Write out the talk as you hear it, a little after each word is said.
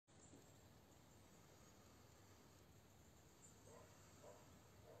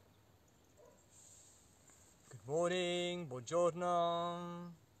morning,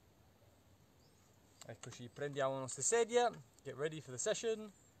 buongiorno. Eccoci, prendiamo le nostre sedie. Get ready for the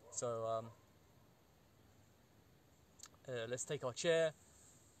session. So, let's take our chair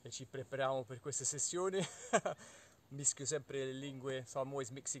e ci prepariamo per questa sessione. Mischio sempre le lingue, so I'm always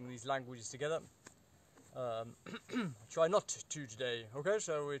mixing these languages together. Try not to today, okay?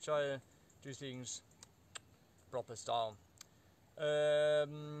 So we try to do things proper style.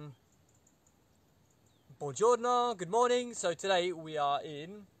 Buongiorno, good morning. So today we are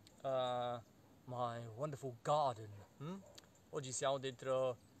in my wonderful garden. Oggi siamo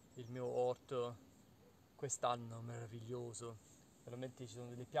dentro il mio orto quest'anno meraviglioso. Veramente ci sono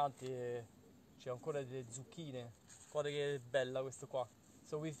delle piante e c'è ancora delle zucchine. Guarda che bella questo qua.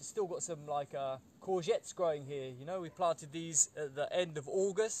 So we've still got some like courgettes growing here. You know, we planted these at the end of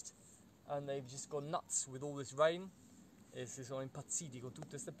August and they've just gone nuts with all this rain. E si sono impazziti con tutta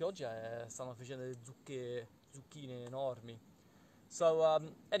questa pioggia e stanno facendo delle zucchine enormi. So,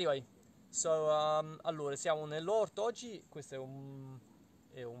 anyway, allora siamo nell'orto oggi. Questo è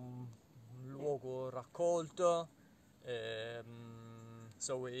un luogo raccolto.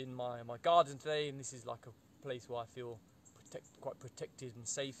 So we're in my garden today, and this is like a place where I feel quite protected and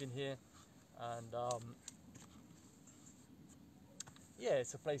safe in here. And yeah,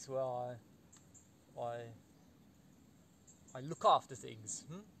 it's a place where I look after things.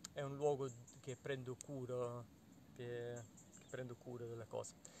 È un luogo che prendo cura delle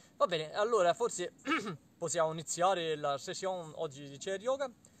cose. Va bene, allora forse possiamo iniziare la sessione oggi di chair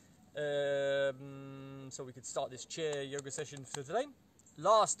yoga. So we could start this chair yoga session for today.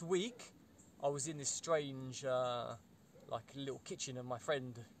 Last week I was in this strange like little kitchen of my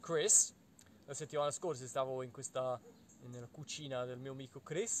friend Chris. La settimana scorsa stavo nella cucina del mio amico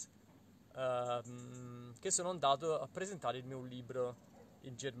Chris. Che sono andato a presentare il mio libro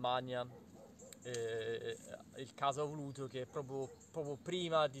in Germania. Il caso ha voluto che proprio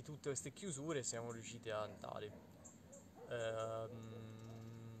prima di tutte queste chiusure siamo riusciti ad andare.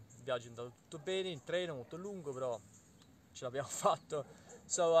 Il viaggio è andato tutto bene, in treno molto lungo, però ce l'abbiamo fatto.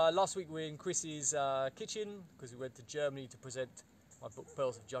 So last week we were in Chris's kitchen because we went to Germany to present my book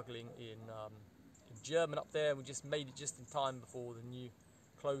Pearls of Juggling in German up there. We just made it just in time before the new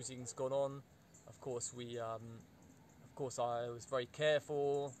closing's gone on. Of course I was very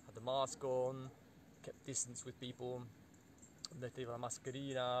careful, had the mask on, kept distance with people, mettevo la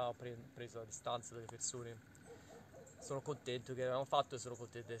mascherina, ho preso la distanza dalle persone. Sono contento che l'abbiamo fatto e sono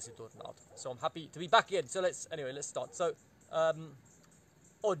contento di essere tornato. So I'm happy to be back again. So let's start. So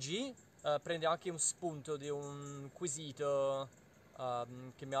oggi prendo anche un spunto di un quesito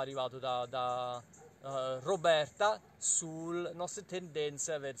che mi è arrivato da Roberta sulle nostre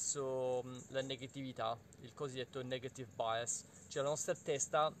tendenze verso la negatività, il cosiddetto negative bias. Cioè la nostra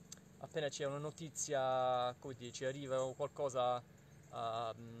testa, appena c'è una notizia, come dire, ci arriva qualcosa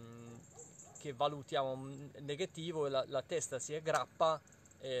che valutiamo negativo, la testa si aggrappa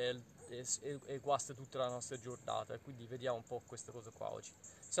e guasta tutta la nostra giornata. Quindi vediamo un po' questa cosa qua oggi.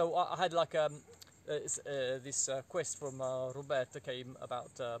 So I had like this quest from Roberta came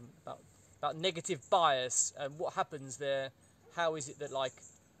about negative bias and what happens there. How is it that like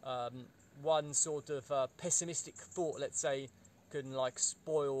one sort of pessimistic thought, let's say, can like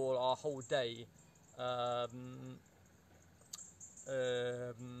spoil our whole day?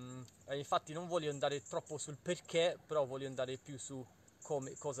 E infatti non voglio andare troppo sul perché, però voglio andare più su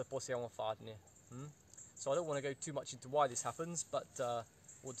cosa possiamo farne. So I don't want to go too much into why this happens, but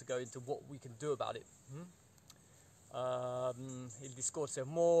want to go into what we can do about it. Il discorso è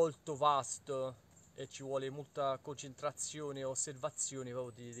molto vasto e ci vuole molta concentrazione e osservazione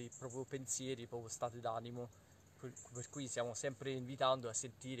proprio dei propri pensieri, proprio stato d'animo, per cui stiamo sempre invitando a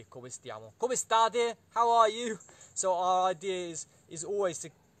sentire come stiamo. Come state? How are you? So our idea is always to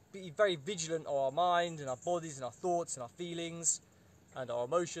be very vigilant of our mind and our bodies and our thoughts and our feelings and our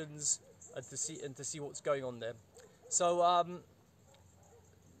emotions and to see what's going on there. So I'm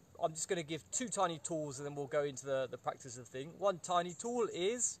just going to give two tiny tools and then we'll go into the practice of the thing. One tiny tool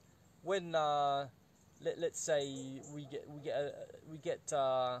is when let's say we get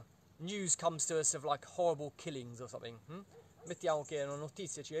news comes to us of like horrible killings or something. Mettiamo che una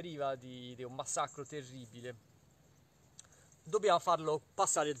notizia ci arriva di un massacro terribile. Dobbiamo farlo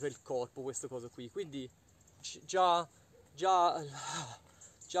passare del corpo questa cosa qui. Quindi già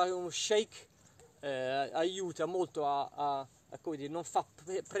uno shake aiuta molto a come dire, non fa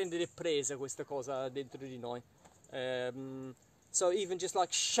prendere presa questa cosa dentro di noi. So even just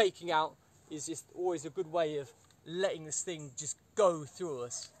like shaking out is just always a good way of letting this thing just go through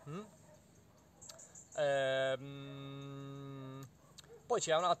us. Poi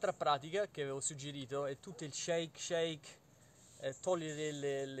c'è un'altra pratica che avevo suggerito, è tutto il shake, togliere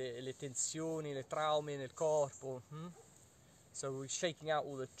le tensioni, le traume nel corpo. So we're shaking out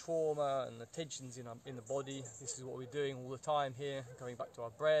all the trauma and the tensions in the body. This is what we're doing all the time here, going back to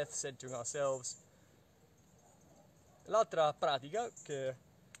our breath, centering ourselves. L'altra pratica che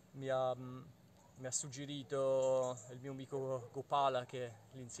mi ha suggerito il mio amico Gopala, che è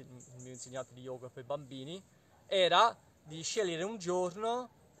il mio insegnante di yoga per bambini, era di scegliere un giorno,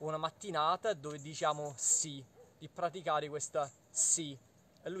 una mattinata, dove diciamo sì, di praticare questa sì.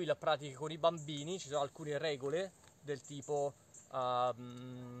 E lui la pratica con i bambini, ci sono alcune regole del tipo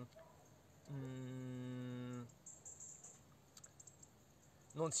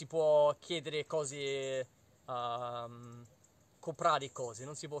non si può chiedere cose, comprare cose,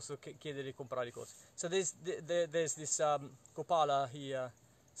 non si possono chiedere di comprare cose. So there's this Gopala, he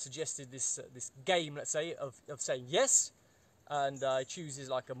suggested this game, let's say, of saying yes, and he chooses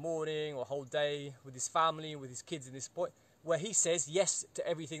like a morning or a whole day with his family, with his kids in this point, where he says yes to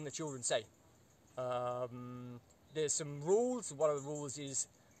everything the children say. There's some rules. One of the rules is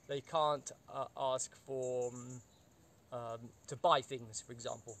they can't ask for to buy things, for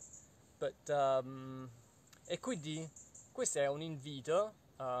example. But e quindi questo è un invito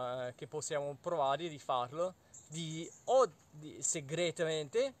che possiamo provare di farlo,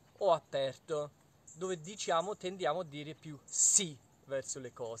 segretamente o aperto, dove tendiamo a dire più sì verso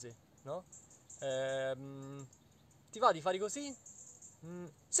le cose, no? Ti va di fare così?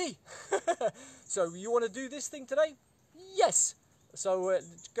 Sì. So you want to do this thing today? Yes. So we're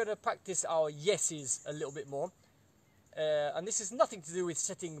going to practice our yeses a little bit more. And this has nothing to do with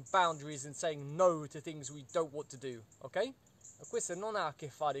setting boundaries and saying no to things we don't want to do, ok? Questo non ha a che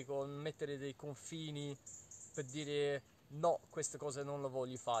fare con mettere dei confini per dire no, questa cosa non la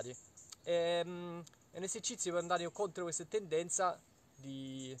voglio fare. È un esercizio per andare contro questa tendenza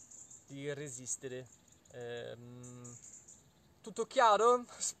di resistere. Tutto chiaro?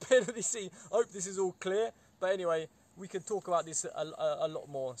 Spero di sì. I hope this is all clear. But anyway, we can talk about this a lot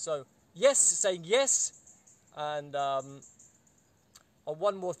more. So, yes, saying yes. And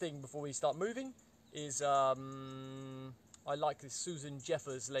one more thing before we start moving is I like this Susan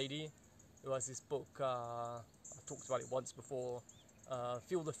Jeffers lady who has this book. I talked about it once before.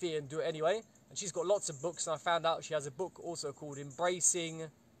 Feel the Fear and Do It Anyway. And she's got lots of books, and I found out she has a book also called Embracing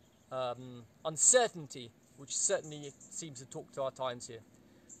Uncertainty, which certainly seems to talk to our times here.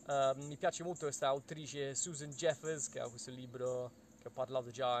 Mi piace molto questa autrice Susan Jeffers, che ha questo libro che ho parlato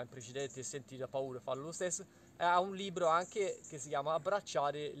già in precedente, Senti la paura, farlo lo stesso. Ha un libro anche che si chiama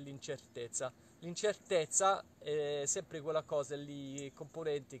Abbracciare l'incertezza. L'incertezza è sempre quella cosa lì,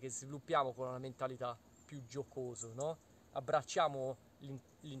 componente che sviluppiamo con una mentalità più giocoso, no? Abbracciamo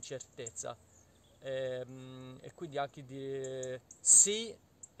l'incertezza. E quindi anche dire sì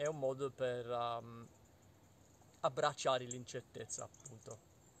è un modo per abbracciare l'incertezza, appunto.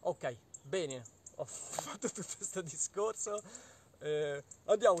 Ok, bene, ho fatto tutto questo discorso.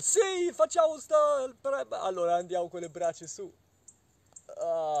 Andiamo, sì, facciamo allora andiamo con le braccia su,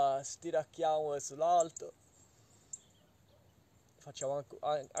 stiracchiamo verso l'alto, facciamo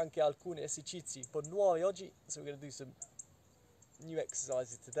anche alcuni esercizi un po' nuovi oggi. So we're going to do some new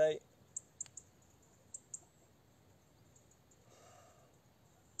exercises today.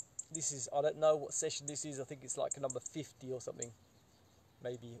 This is, I don't know what session this is, I think it's like number 50 or something,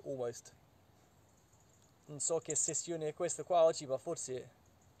 maybe, almost. Non so che sessione è questa qua oggi, ma forse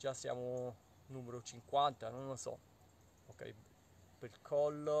già siamo numero 50, non lo so. Ok, per il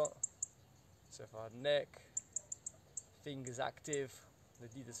collo, se fa neck, fingers active, le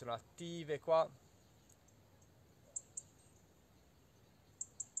dita sono attive qua.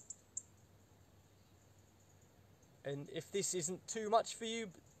 And if this isn't too much for you,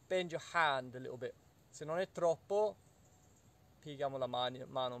 bend your hand a little bit. Se non è troppo, pieghiamo la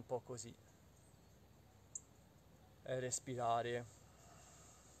mano un po' così. E respirare.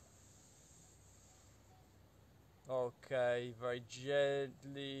 Ok, very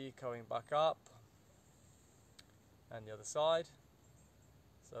gently coming back up. And the other side.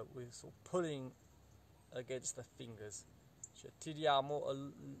 So we're sort of pulling against the fingers. Cioè tiriamo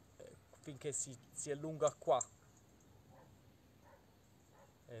finché si allunga qua.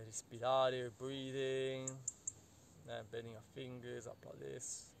 E respirare, breathing. And bending our fingers up like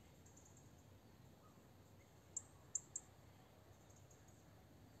this.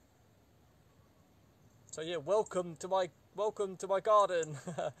 So yeah, welcome to my garden.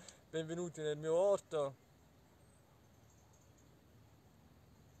 Benvenuti nel mio orto.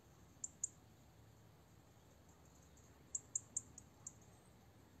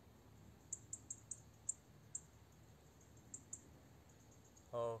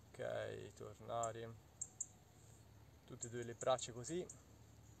 Ok, tornare. Tutte e due le braccia così.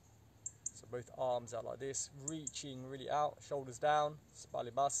 So both arms out like this, reaching really out, shoulders down,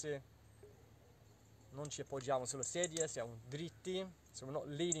 spalle basse. Non ci appoggiamo sulla sedia, siamo dritti. So we're not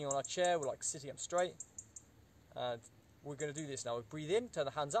leaning on our chair, we're like sitting up straight. And we're going to do this now. We breathe in, turn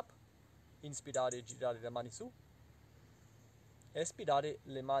the hands up. Inspirare e girare le mani su. Espirare,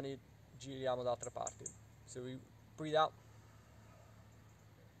 le mani giriamo dall'altra parte. So we breathe out.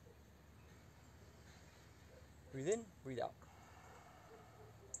 Breathe in, breathe out.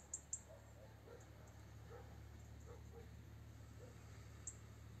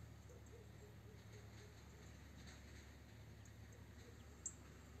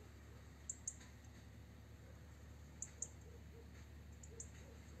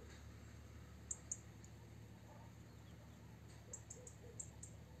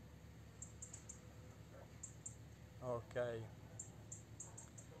 Okay.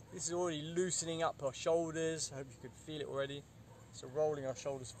 This is already loosening up our shoulders. I hope you can feel it already. So rolling our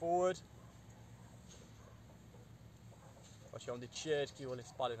shoulders forward. Facciamo dei cerchi con le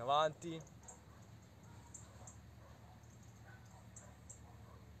spalle in avanti.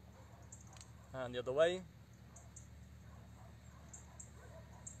 And the other way.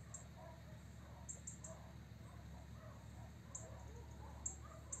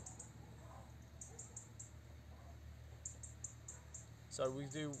 So we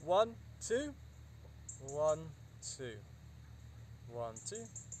do 1, 2, 1, 2, 1, 2.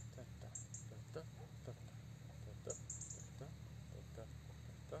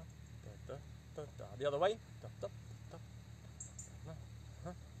 The other way.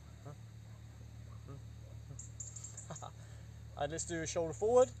 And let's do a shoulder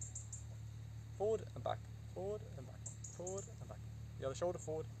forward, forward and back, forward and back, forward and back. The other shoulder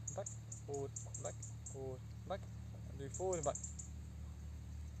forward and back, forward and back, forward and back. And do forward and back.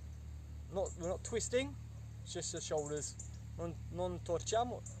 We're not twisting, it's just the shoulders. Non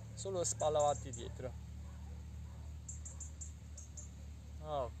torciamo, solo la spalla avanti e dietro.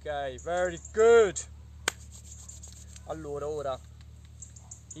 Ok, very good. Allora, ora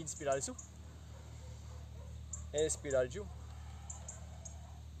inspirare su, espirare giù,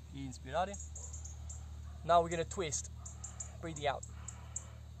 inspirare. Now we're going to twist, breathing out.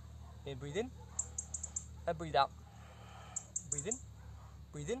 In, breathe in, and breathe out. Breathe in,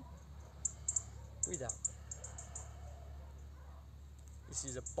 breathe in, breathe out. This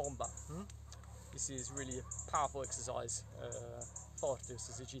is a bomba. This is really a powerful exercise. Forte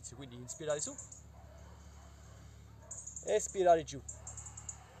questo esercizio, quindi inspirare su, espirare giù,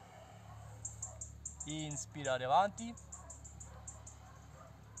 inspirare avanti,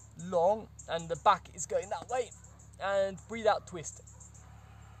 long, and the back is going that way, and breathe out, twist,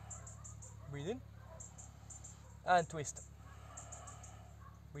 breathe in, and twist,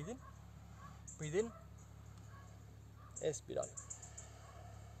 breathe in, espirare.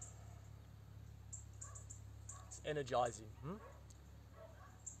 It's energizing.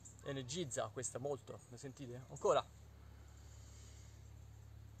 Energizza questa molto, lo sentite? Ancora.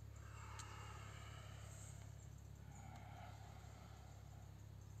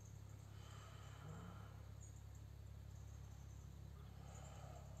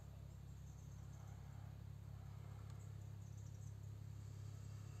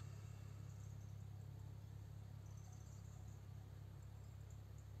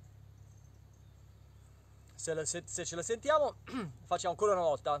 Se ce la sentiamo, facciamo ancora una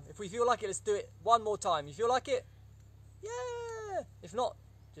volta. If we feel like it, let's do it one more time. You feel like it? Yeah! If not,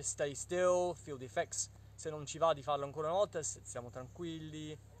 just stay still, feel the effects. Se non ci va di farlo ancora una volta, siamo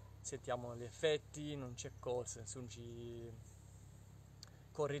tranquilli, sentiamo gli effetti, non c'è corsa, nessuno ci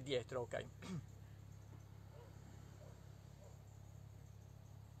corre dietro, ok?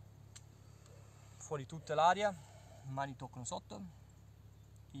 Fuori tutta l'aria, mani toccano sotto,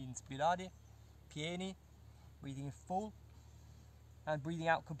 inspirare, pieni. Breathing in full and breathing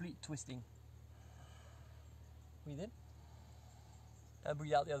out, complete twisting. Breathe in and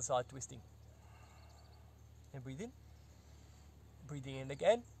breathe out the other side, twisting. And breathe in, breathing in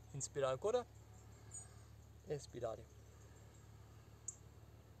again, inspirare ancora, espirare.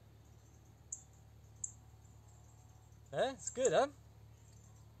 It's good, eh?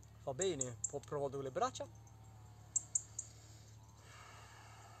 Fa bene, può provare con le braccia.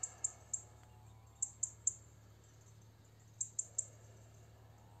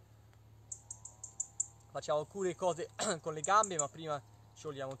 Facciamo alcune cose con le gambe, ma prima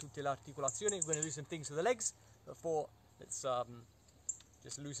sciogliamo tutte le articolazioni. We're going to do some things with the legs. Before, let's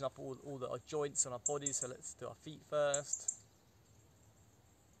just loosen up all our joints on our body. So let's do our feet first.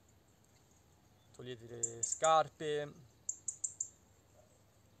 Togliete le scarpe.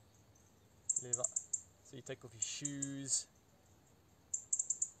 So you take off your shoes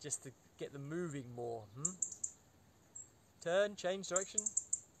just to get them moving more. Turn, change direction.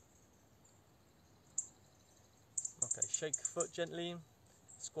 Ok, shake the foot gently.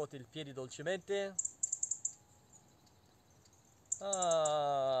 Scuoti il piede dolcemente.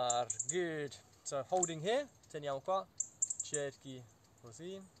 Good. So holding here, teniamo qua, cerchi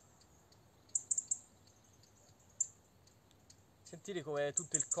così. Sentire come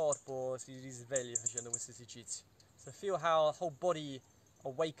tutto il corpo si risveglia facendo questi esercizi. So feel how the whole body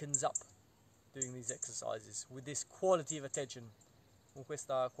awakens up doing these exercises with this quality of attention, con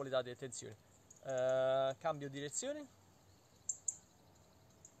questa qualità di attenzione. Cambio direzione.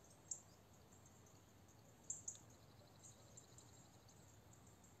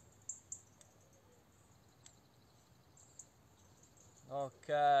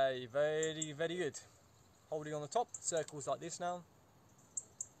 Ok, very good. Holding on the top, circles like this now.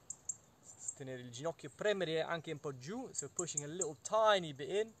 Tenere il ginocchio, premere anche un po' giù, so pushing a little tiny bit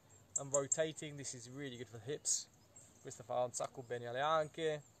in and rotating. This is really good for the hips. Questo fa un sacco bene alle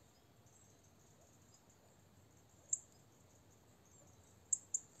anche.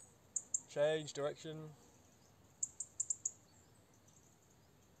 Change direction.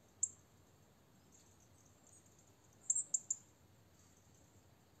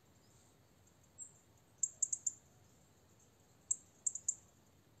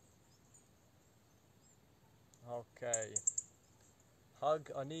 Ok.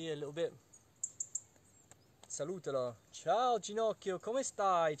 Hug our knee a little bit. Salutalo. Ciao ginocchio, come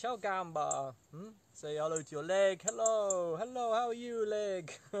stai? Ciao gamba. Say hello to your leg. Hello, how are you leg?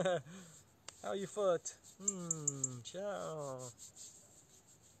 How are your foot? Ciao.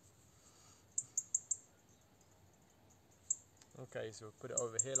 Okay, so put it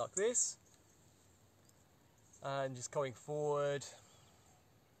over here like this. And just going forward.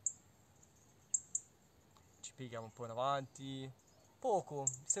 Ci pieghiamo un po' in avanti. Poco.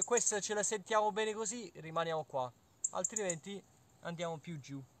 Se questa ce la sentiamo bene così, rimaniamo qua. Altrimenti andiamo più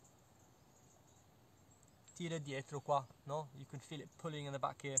giù. Tira dietro qua, no? You can feel it pulling in the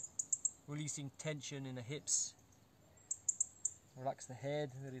back here. Releasing tension in the hips. Relax the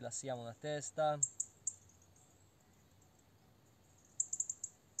head, rilassiamo la testa.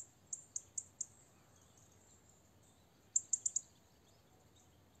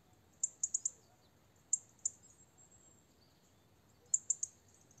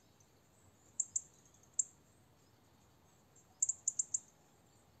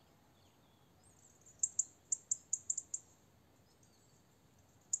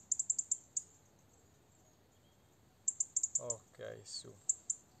 Ok, su.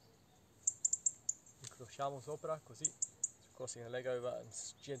 Incrociamo sopra, così. Crossing the leg over and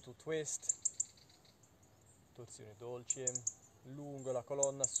gentle twist. Torsione dolce. Lungo la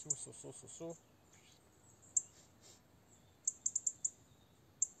colonna, su, su, su, su, su.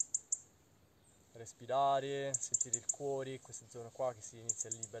 Respirare, sentire il cuore, questa zona qua che si inizia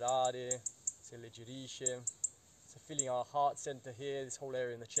a liberare, si alleggerisce. So feeling our heart center here, this whole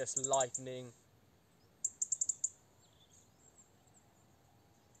area in the chest lightening.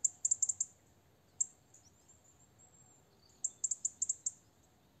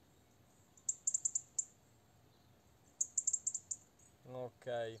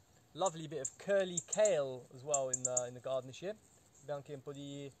 Ok, lovely bit of curly kale as well in the garden this year. Abbiamo anche un po'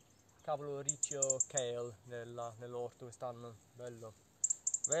 di cavolo riccio kale nell'orto quest'anno, bello.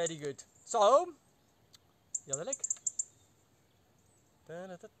 Very good. So, the other leg.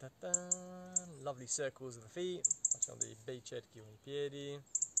 Lovely circles of the feet. Facciamo dei bei cerchi con i piedi.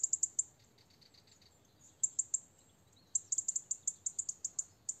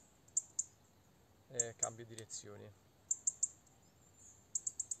 E cambio direzioni.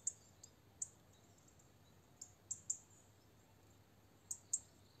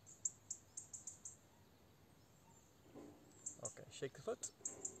 Ok, shake the foot.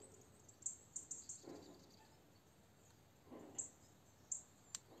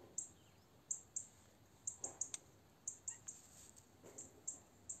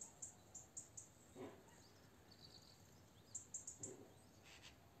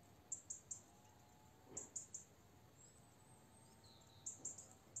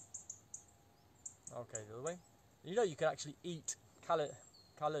 Okay, the other way. You know you can actually eat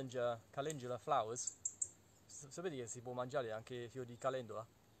calendula flowers. Sapete che si può mangiare anche fiori di calendula?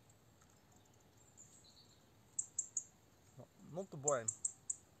 No, molto buono.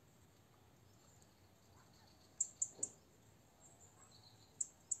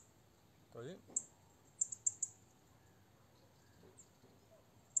 Così.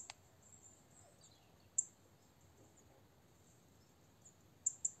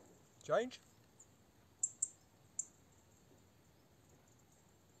 Change.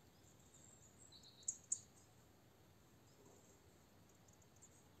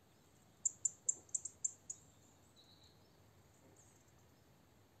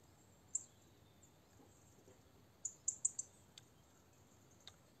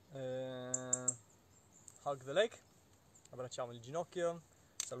 hug the leg, abbracciamo il ginocchio,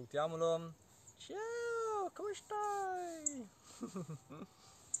 salutiamolo. Ciao, come stai?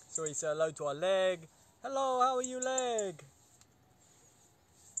 So we say hello to our leg. Hello, how are you, leg?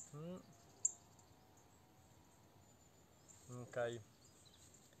 Okay,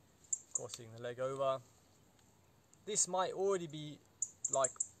 crossing the leg over. This might already be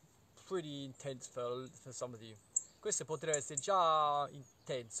like pretty intense for some of you. Questo potrebbe essere già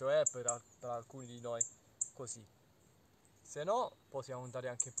intenso per alcuni di noi, così. Se no, possiamo andare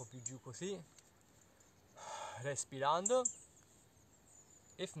anche un po' più giù così, respirando.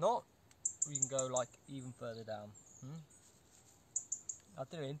 If not, we can go like even further down.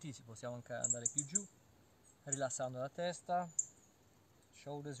 Altrimenti possiamo anche andare più giù, rilassando la testa,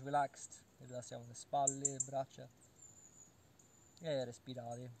 shoulders relaxed, rilassiamo le spalle, le braccia e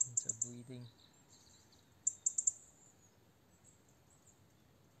respirare, so breathing.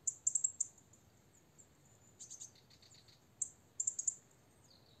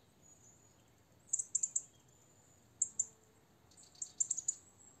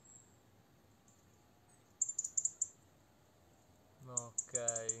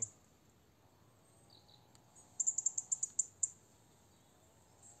 Ok.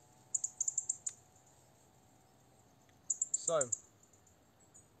 So,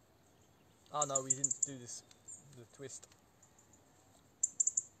 oh no, we didn't do this, the twist.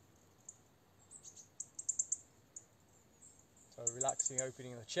 So relaxing,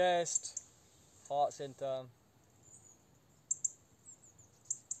 opening the chest, heart center.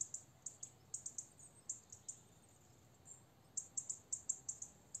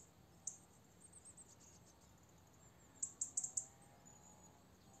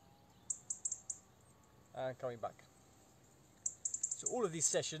 And coming back. So all of these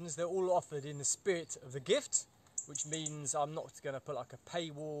sessions, they're all offered in the spirit of the gift, which means I'm not going to put like a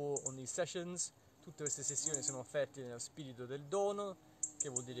paywall on these sessions. Tutte queste sessioni sono offerte nello spirito del dono, che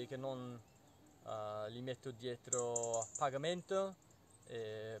vuol dire che non li metto dietro a pagamento.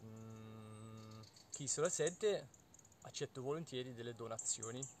 Chi se lo sente accetto volentieri delle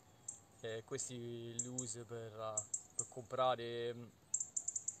donazioni. Questi li uso per comprare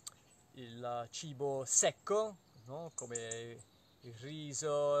il cibo secco, no? Come il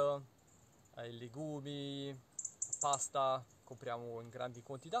riso, i legumi, la pasta, compriamo in grandi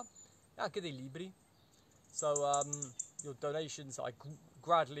quantità, e anche dei libri. So your donations I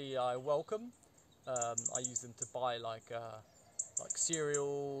welcome. I use them to buy like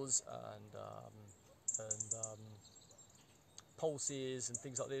cereals and pulses and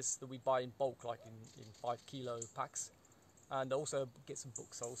things like this that we buy in bulk, like in 5 kilo packs. And also get some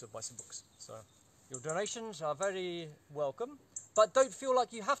books. I also buy some books. So your donations are very welcome, but don't feel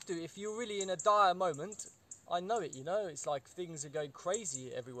like you have to. If you're really in a dire moment, I know it, you know, it's like things are going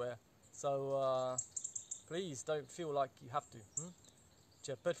crazy everywhere. So please don't feel like you have to.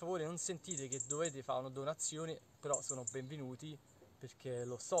 Cioè, per favore non sentite che dovete fare una donazione, però sono benvenuti, perché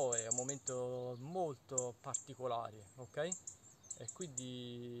lo so, è un momento molto particolare, ok? E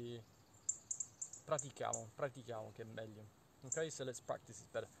quindi pratichiamo che è meglio. Okay, so let's practice this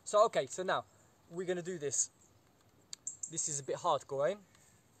better. So okay, so now we're going to do this. This is a bit hardcore, eh?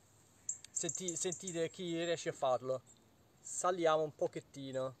 Sentite chi riesce a farlo. Saliamo un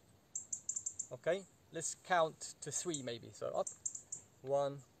pochettino. Okay, let's count to 3 maybe. So up,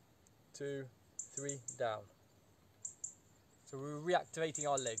 1, 2, 3, down. So we're reactivating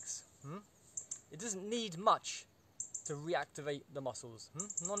our legs. It doesn't need much to reactivate the muscles.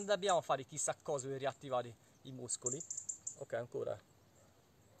 Non dobbiamo fare chissà cosa per riattivare i muscoli. Ok, ancora.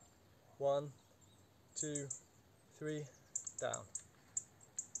 1, 2, 3, down.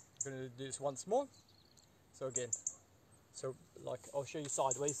 I'm going to do this once more. So again, so like I'll show you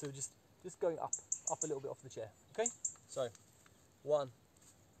sideways. So just going up a little bit off the chair. Okay. So 1,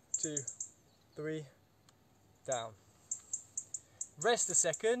 2, 3, down. Rest a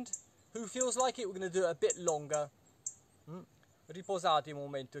second. Who feels like it? We're going to do it a bit longer. Riposate un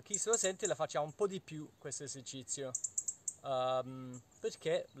momento. Chi se lo sente, la facciamo un po' di più questo esercizio.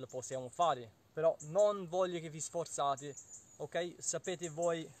 Perché lo possiamo fare, però non voglio che vi sforzate, ok? Sapete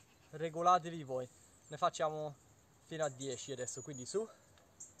voi, regolatevi voi. Ne facciamo fino a 10 adesso, quindi su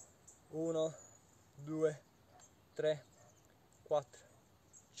 1, 2, 3, 4,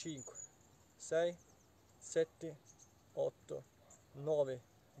 5, 6, 7, 8, 9,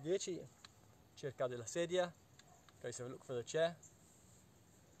 10. Cercate la sedia. Ok, so look for the chair.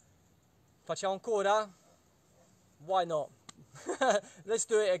 Facciamo ancora? Why not? Let's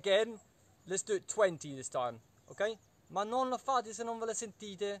do it again. Let's do it 20 this time, okay? Ma non lo fate se non ve la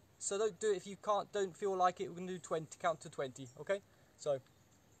sentite. So don't do it if you don't feel like it. We're going to do 20, count to 20, okay? So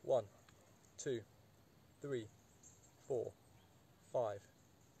 1, 2, 3, 4, 5,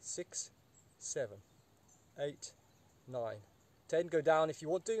 6, 7, 8, 9, 10. Go down if you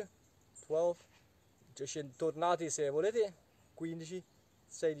want to. 12. Tornate se volete. 15,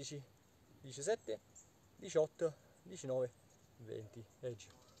 16, 17, 18, 19, 20. Edge.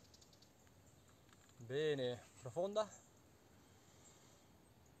 Bene, profonda.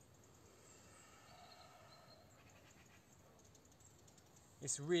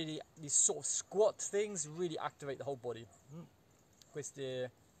 It's really, these sort of squat things really activate the whole body.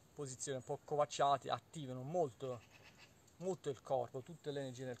 Queste posizioni un po' covacciate attivano molto, molto il corpo, tutte le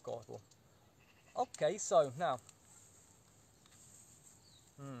energie nel corpo. Ok, so now.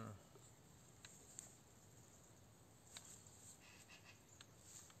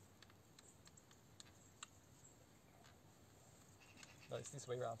 No, it's this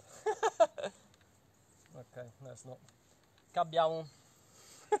way around. Okay, no, it's not. Che abbiamo?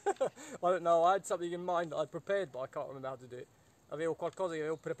 I don't know, I had something in mind that I'd prepared, but I can't remember how to do it. Avevo qualcosa che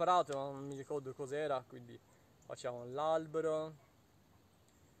avevo preparato, ma non mi ricordo cos'era, quindi facciamo l'albero.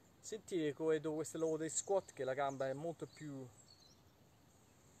 Sentire come dopo queste lower day squat che la gamba è molto più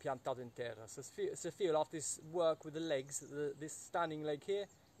piantata in terra. So feel after this work with the legs, this standing leg here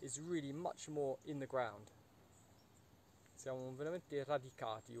is really much more in the ground. Siamo veramente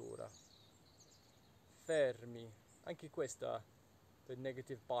radicati ora. Fermi. Anche questa è il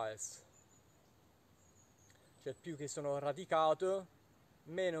negative bias. Cioè più che sono radicato,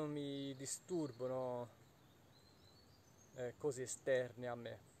 meno mi disturbano cose esterne a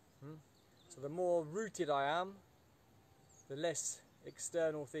me. So the more rooted I am, the less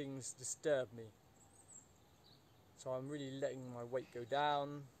external things disturb me. So I'm really letting my weight go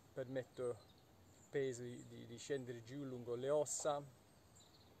down, permetto il peso di scendere giù lungo le ossa.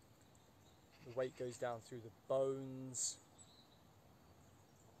 The weight goes down through the bones.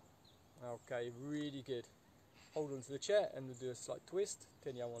 Okay, really good. Hold on to the chair and we'll do a slight twist.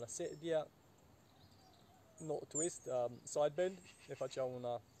 Teniamo la sedia. Not a twist, side bend. E facciamo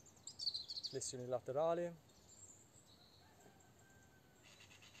una flessione laterale.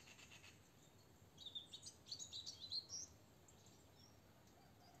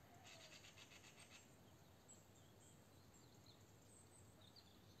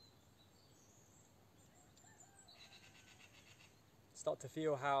 Start to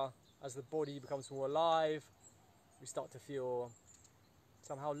feel how, as the body becomes more alive, we start to feel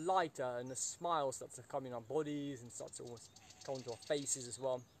somehow lighter, and the smile starts to come in our bodies and starts to almost come into our faces as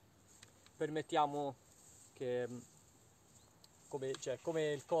well. Permettiamo che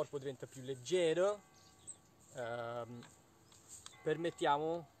come il corpo diventa più leggero,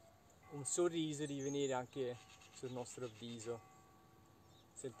 permettiamo un sorriso di venire anche sul nostro viso.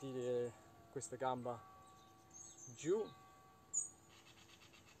 Sentire questa gamba giù.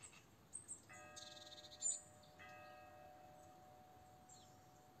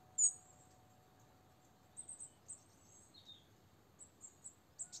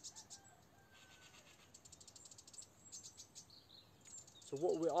 So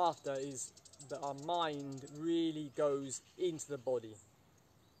what we're after is that our mind really goes into the body.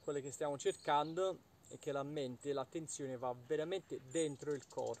 Quello che stiamo cercando è che la mente, l'attenzione va veramente dentro il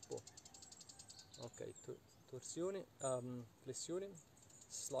corpo. Ok, torsione, flessione,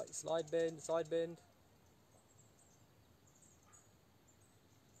 slide bend, side bend.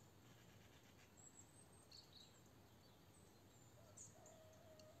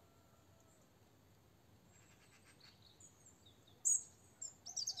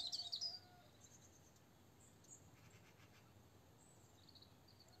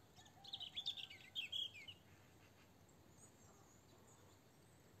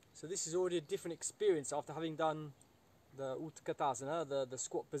 So this is already a different experience after having done the Utkatasana, the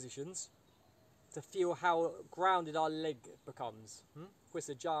squat positions, to feel how grounded our leg becomes.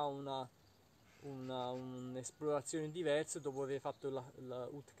 Questa è già un'esplorazione diversa dopo aver fatto la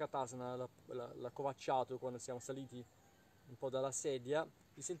Utkatasana, l'accovacciato quando siamo saliti un po' dalla sedia,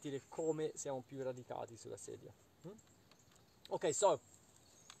 di sentire come siamo più radicati sulla sedia. Ok, so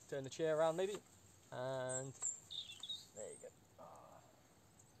turn the chair around maybe, and there you go.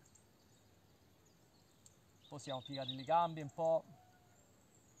 Possiamo piegare le gambe un po',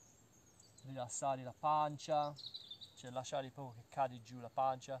 rilassare la pancia, cioè lasciare proprio che cade giù la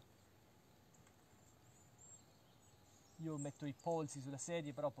pancia. Io metto i polsi sulla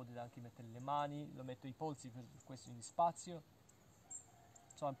sedia, però potete anche mettere le mani. Lo metto i polsi per questioni di spazio.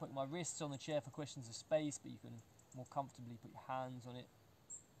 So I'm putting my wrists on the chair for questions of space, but you can more comfortably put your hands on it.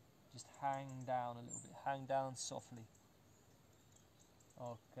 Just hang down a little bit, hang down softly.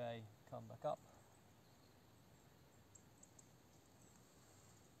 Okay, come back up.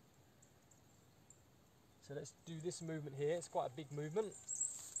 So let's do this movement here. It's quite a big movement.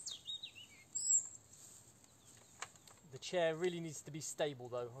 The chair really needs to be stable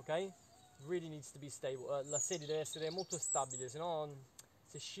though, ok? Really needs to be stable. La sedia deve essere molto stabile, se no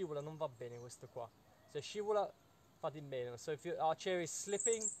se scivola non va bene questo qua. Se scivola fate bene. So if our chair is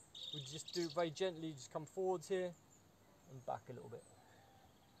slipping, we just do it very gently, just come forwards here and back a little bit.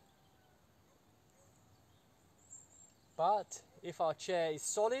 But if our chair is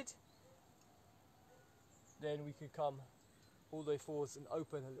solid, then we can come all the way forwards and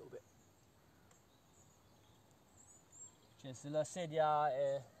open a little bit. Cioè se la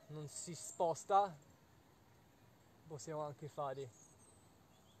sedia non si sposta, possiamo anche fare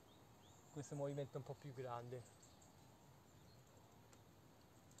questo movimento un po' più grande.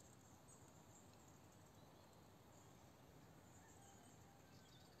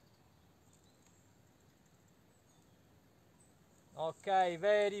 Okay,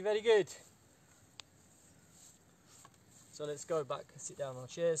 very, very good. So let's go back and sit down on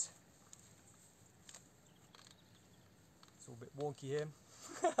chairs. It's all a bit wonky here.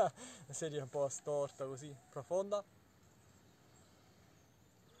 La sedia è un po' storta così, profonda.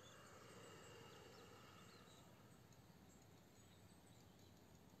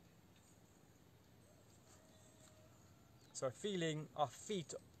 So feeling our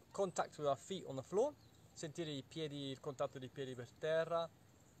feet, contact with our feet on the floor. Sentire i piedi, il contatto dei piedi per terra.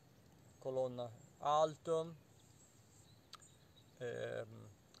 Colonna alto.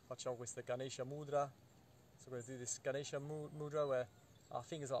 Facciamo questa Ganesha Mudra. So we're going to do this Ganesha Mudra where our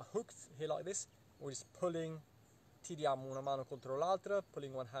fingers are hooked here like this. We're just pulling, tiriamo una mano contro l'altra,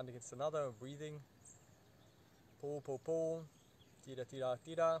 pulling one hand against another, and breathing. Pull, pull, pull. Tira, tira,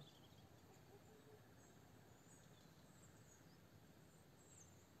 tira.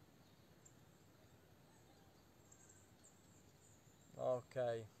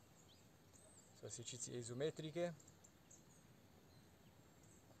 Ok. So esercizi isometriche.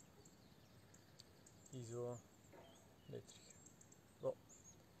 Isometriche. Oh.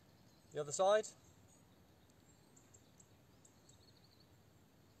 The other side.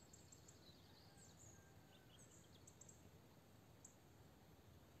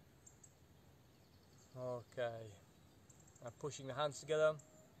 Ok. I'm pushing the hands together.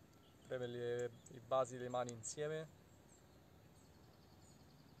 Preme i basi delle mani insieme.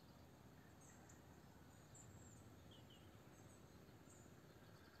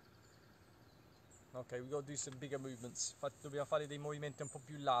 Ok, we gotta do some bigger movements. Dobbiamo fare dei movimenti un po'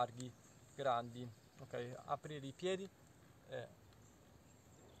 più larghi, grandi. Ok, aprire i piedi.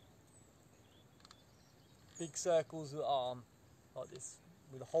 Big circles with the arm, like this,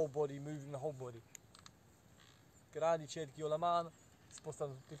 with the whole body, moving the whole body. Grandi cerchi con la mano,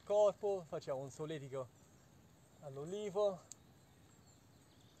 spostando tutto il corpo, facciamo un solletico all'olivo.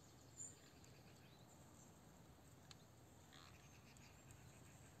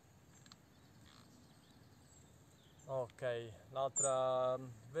 Ok, l'altra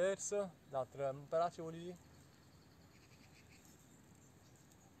verso, l'altra braccio vuol dire?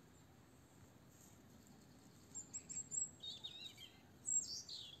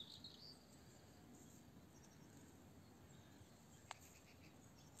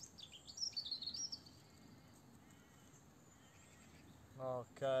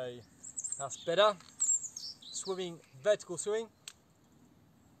 Ok, aspetta, swimming, vertical swimming.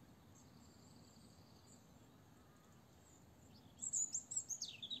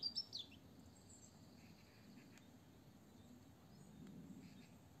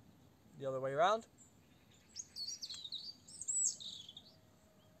 The other way around.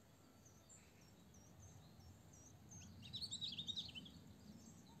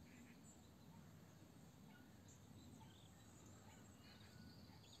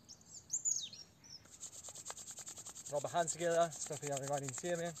 Rub our hands together, stepping le mani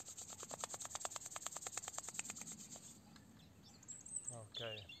insieme. Ok,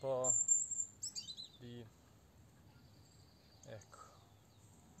 un po' di... ecco.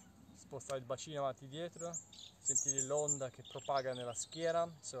 Spostare il bacino avanti e dietro, sentire l'onda che propaga nella schiena.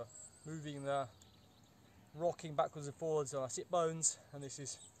 So, moving the... rocking backwards and forwards on our sit bones, and this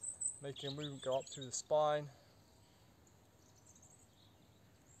is making a movement go up through the spine.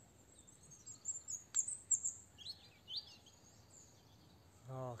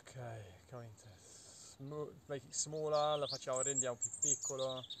 Ok, going to make it smaller, la facciamo, rendiamo più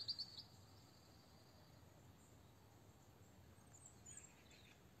piccolo.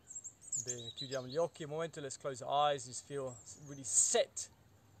 Bene, chiudiamo gli occhi. A momento, let's close our eyes, just feel really set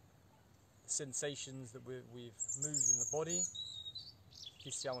the sensations that we've moved in the body.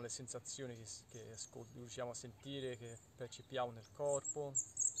 Fissiamo le sensazioni che riusciamo a sentire, che percepiamo nel corpo.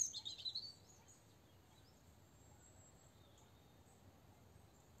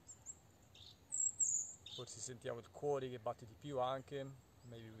 forse sentiamo il cuore che batte di più anche.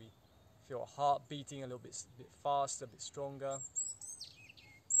 Maybe we feel our heart beating a little bit faster, a bit stronger.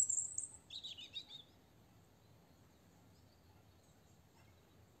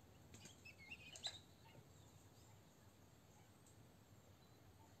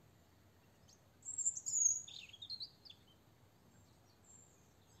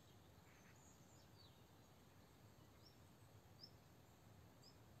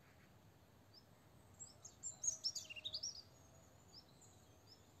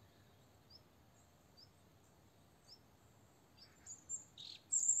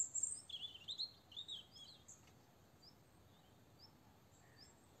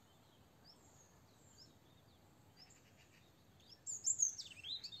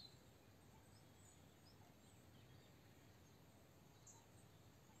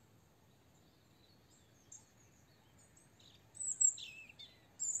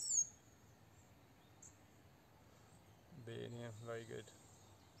 Bene, very good.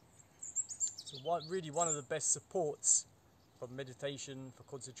 So one of the best supports for meditation, for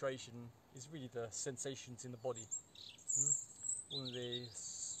concentration, is really the sensations in the body. Uno dei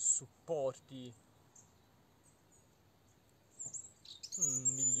supporti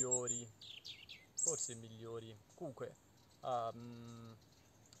migliori, forse migliori, comunque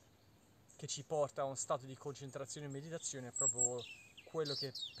che ci porta a uno stato di concentrazione e meditazione è proprio quello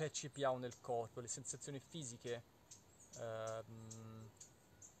che percepiamo nel corpo, le sensazioni fisiche.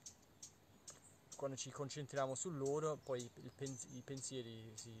 Quando ci concentriamo su loro, poi i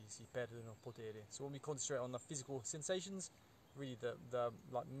pensieri si perdono potere. So when we concentrate on the physical sensations, really the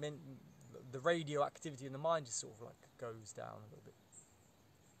radio activity in the mind just sort of like goes down a little bit.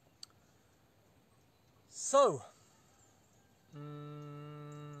 So,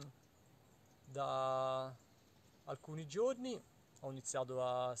 da alcuni giorni ho iniziato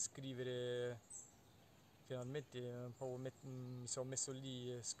a scrivere, finalmente mi sono messo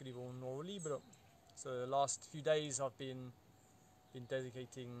lì e scrivo un nuovo libro. So the last few days I've been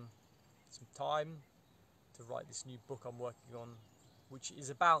dedicating some time to write this new book I'm working on, which is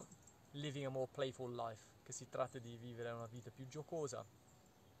about living a more playful life, che si tratta di vivere una vita più giocosa.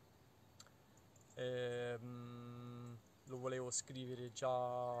 Lo volevo scrivere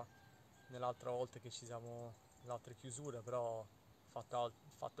già nell'altra volta che ci siamo, l'altra chiusura, però ho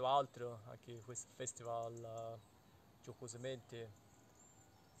fatto altro, anche questo festival giocosamente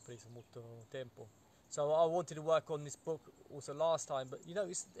ha preso molto tempo. So I wanted to work on this book also last time, but you know,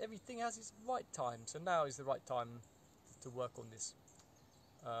 everything has its right time, so now is the right time to work on this.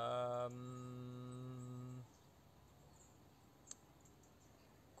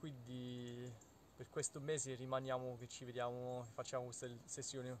 Quindi per questo mese rimaniamo che ci vediamo, facciamo queste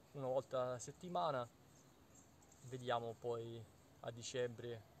sessioni una volta a settimana, vediamo poi a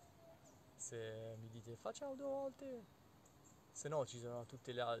dicembre se mi dite facciamo 2 volte, se no ci sono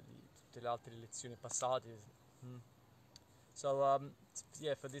tutte le altre lezioni passate. So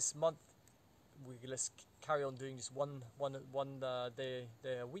yeah, for this month let's carry on doing this one day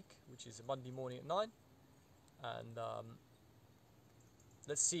a week, which is Monday morning at 9, and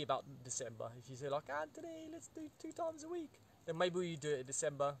let's see about December. If you say like, Anthony, let's do 2 times a week, then maybe we do it in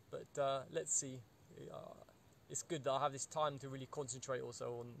December, but let's see. It's good that I have this time to really concentrate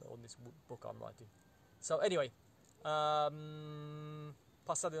also on this book I'm writing. So anyway,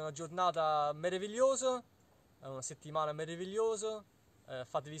 passate una giornata meravigliosa, una settimana meravigliosa,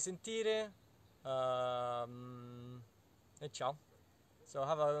 fatevi sentire, e ciao. So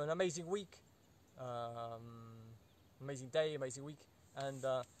have an amazing week, amazing day, amazing week, and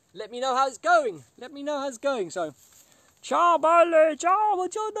let me know how it's going. Let me know how it's going. So, ciao belli, ciao,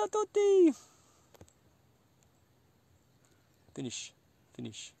 buongiorno a tutti. Finish.